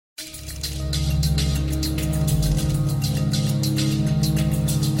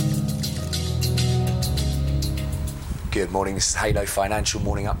Good morning, this is Halo Financial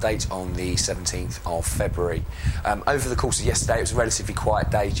Morning Update on the 17th of February. Over the course of yesterday, it was a relatively quiet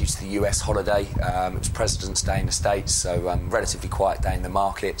day due to the US holiday. It was President's Day in the States, so relatively quiet day in the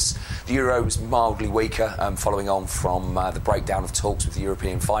markets. The euro was mildly weaker, following on from the breakdown of talks with the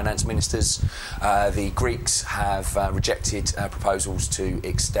European finance ministers. The Greeks have rejected proposals to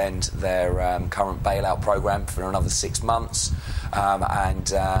extend their current bailout programme for another 6 months, and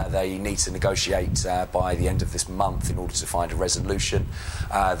they need to negotiate by the end of this month in order to find a resolution.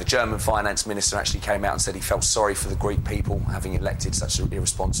 The German finance minister actually came out and said he felt sorry for the Greek people having elected such an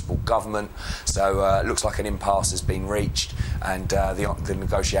irresponsible government. So it looks like an impasse has been reached, and the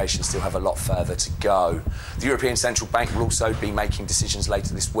negotiations still have a lot further to go. The European Central Bank will also be making decisions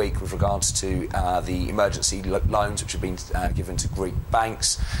later this week with regards to the emergency loans which have been given to Greek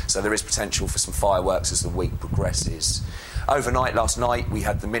banks. So there is potential for some fireworks as the week progresses. Overnight, last night, we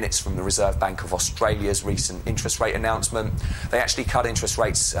had the minutes from the Reserve Bank of Australia's recent interest rate announcement. They actually cut interest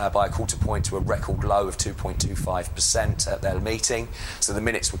rates by a quarter point to a record low of 2.25% at their meeting, so the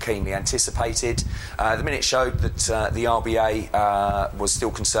minutes were keenly anticipated. The minutes showed that the RBA was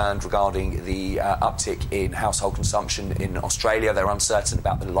still concerned regarding the uptick in household consumption in Australia. They're uncertain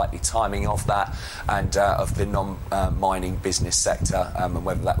about the likely timing of that and of the non-mining business sector and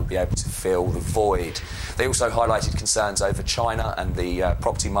whether that would be able to fill the void. They also highlighted concerns over China and the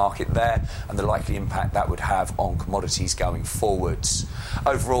property market there and the likely impact that would have on commodities going forwards.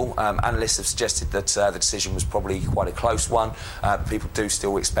 Overall, analysts have suggested that the decision was probably quite a close one, but people do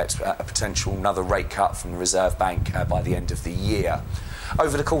still expect a potential another rate cut from the Reserve Bank by the end of the year.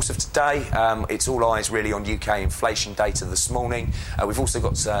 Over the course of today, it's all eyes really on UK inflation data this morning. We've also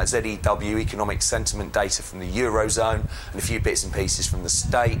got ZEW economic sentiment data from the Eurozone and a few bits and pieces from the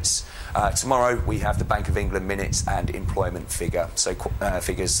States. Tomorrow we have the Bank of England minutes and employment figures. So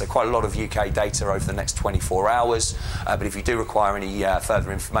quite a lot of UK data over the next 24 hours. But if you do require any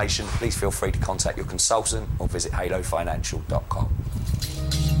further information, please feel free to contact your consultant or visit halofinancial.com.